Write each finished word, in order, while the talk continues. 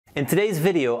In today's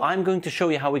video, I'm going to show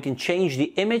you how we can change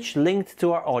the image linked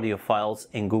to our audio files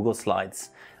in Google Slides.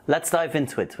 Let's dive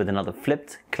into it with another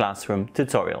flipped classroom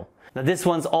tutorial. Now this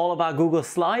one's all about Google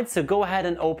Slides, so go ahead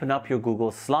and open up your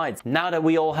Google Slides. Now that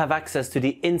we all have access to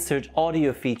the Insert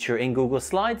Audio feature in Google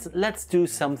Slides, let's do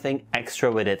something extra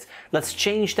with it. Let's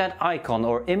change that icon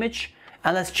or image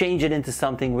and let's change it into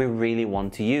something we really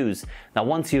want to use. Now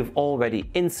once you've already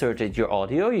inserted your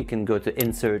audio, you can go to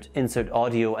Insert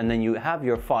Audio, and then you have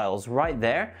your files right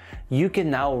there. You can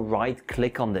now right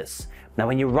click on this. Now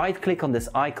when you right click on this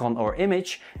icon or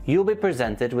image, you'll be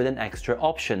presented with an extra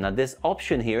option. Now this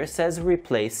option here says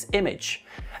Replace Image.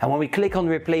 And when we click on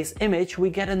Replace Image, we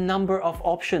get a number of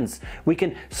options. We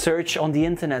can search on the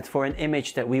internet for an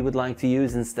image that we would like to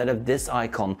use instead of this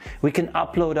icon. We can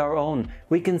upload our own.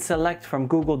 We can select from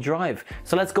Google Drive.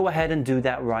 So let's go ahead and do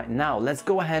that right now. Let's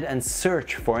go ahead and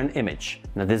search for an image.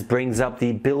 Now this brings up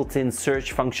the built-in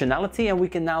search functionality, and we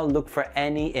can now look for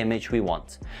any image we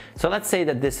want. So let's say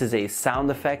that this is a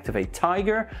sound effect of a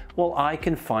tiger. Well, I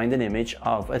can find an image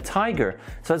of a tiger.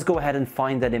 So let's go ahead and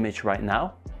find that image right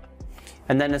now.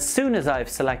 And then as soon as I've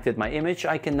selected my image,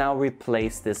 I can now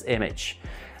replace this image.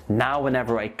 Now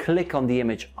whenever I click on the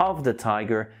image of the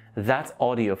tiger, that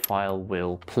audio file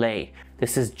will play.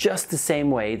 This is just the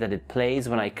same way that it plays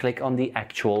when I click on the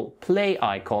actual play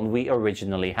icon we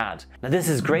originally had. Now this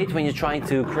is great when you're trying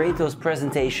to create those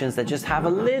presentations that just have a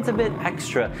little bit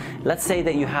extra. Let's say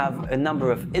that you have a number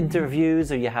of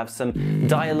interviews, or you have some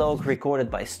dialogue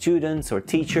recorded by students or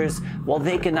teachers. Well,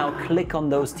 they can now click on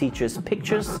those teachers'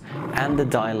 pictures and the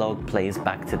dialogue plays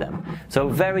back to them. So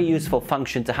very useful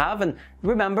function to have. And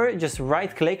remember, just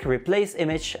right click, replace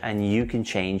image, and you can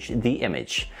change the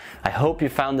image. I hope you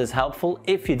found this helpful.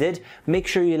 If you did, make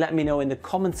sure you let me know in the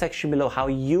comment section below how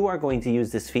you are going to use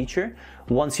this feature.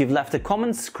 Once you've left a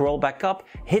comment, scroll back up,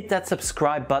 hit that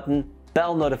subscribe button,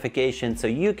 bell notification so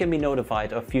you can be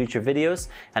notified of future videos,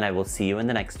 and I will see you in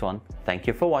the next one. Thank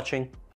you for watching.